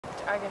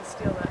I can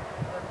steal that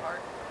other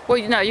part. Well,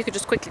 you could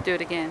just quickly do it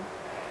again.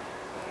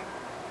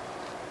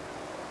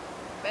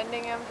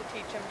 Bending them to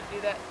teach them to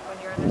do that when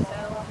you're in the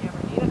saddle if you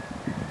ever need it.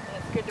 And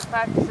it's good to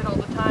practice it all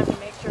the time to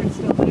make sure it's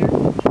still there.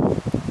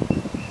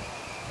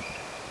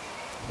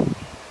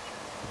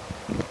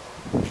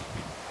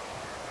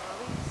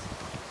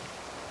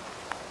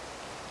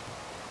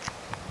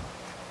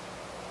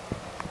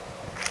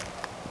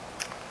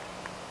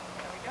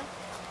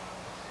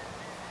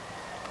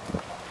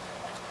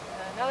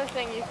 Another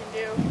thing you can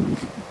do,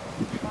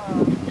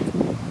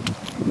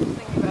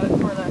 thinking about it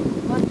for the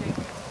lunging,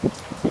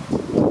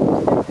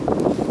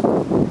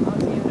 I'll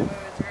see him to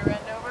move his rear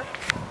end over.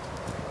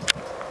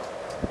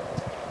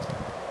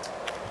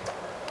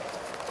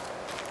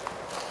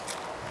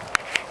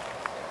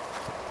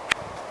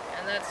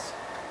 And that's,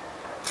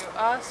 you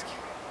ask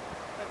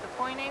with the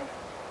pointing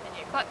and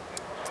you click.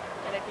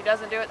 And if he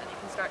doesn't do it, then you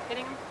can start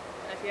hitting him.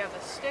 And if you have the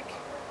stick,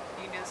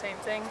 you can do the same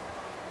thing.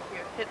 You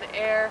hit the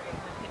air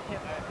and hit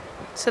him.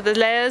 So the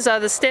layers are,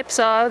 the steps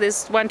are,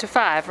 there's 1 to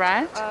 5,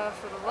 right?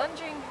 For the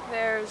lunging,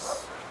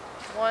 there's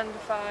 1 to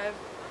 5.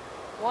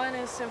 1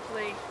 is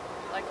simply,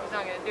 like he's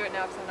not going to do it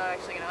now because I'm not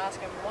actually going to ask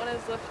him. 1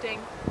 is lifting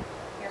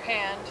your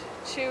hand.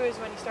 2 is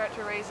when you start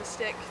to raise the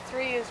stick.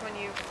 3 is when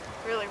you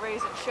really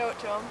raise it and show it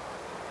to him.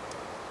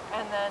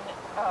 And then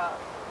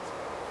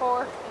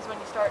 4 is when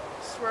you start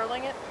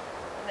swirling it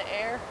in the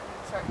air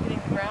and start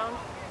hitting the ground.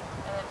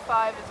 And then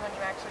 5 is when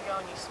you actually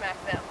go and you smack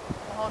them.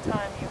 The whole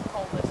time you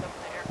hold this up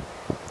in the air.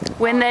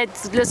 When they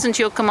listen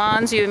to your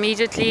commands, you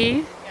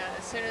immediately... Yeah,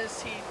 as soon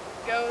as he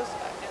goes,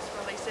 just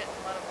release it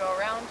and let him go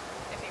around.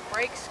 If he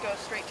breaks, go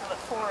straight to the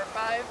 4 or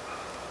 5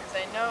 and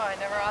say, no, I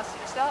never asked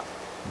you to stop.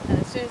 And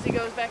as soon as he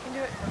goes back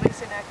into it, release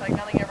it and act like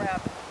nothing ever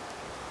happened.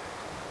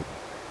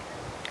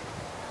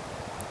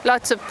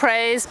 Lots of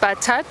praise by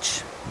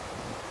touch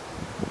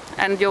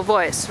and your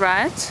voice,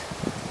 right?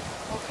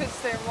 Well,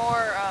 because they're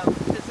more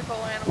physical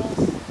animals,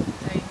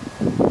 they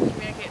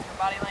communicate through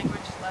body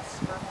language, less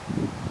verbal.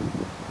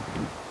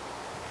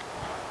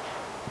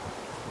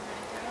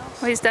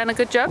 Well, he's done a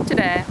good job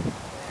today.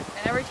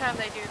 And every time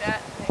they do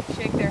that, they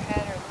shake their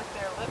head or lick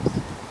their lips,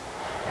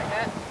 like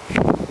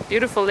that.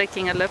 Beautiful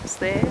licking of lips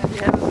there. That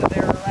shows that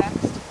they're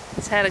relaxed.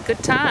 He's had a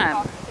good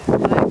time. His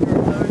leg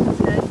or lowers his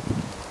head.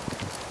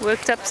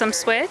 Worked up some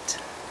sweat.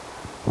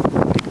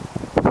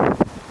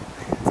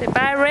 Say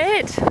bye,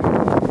 Red.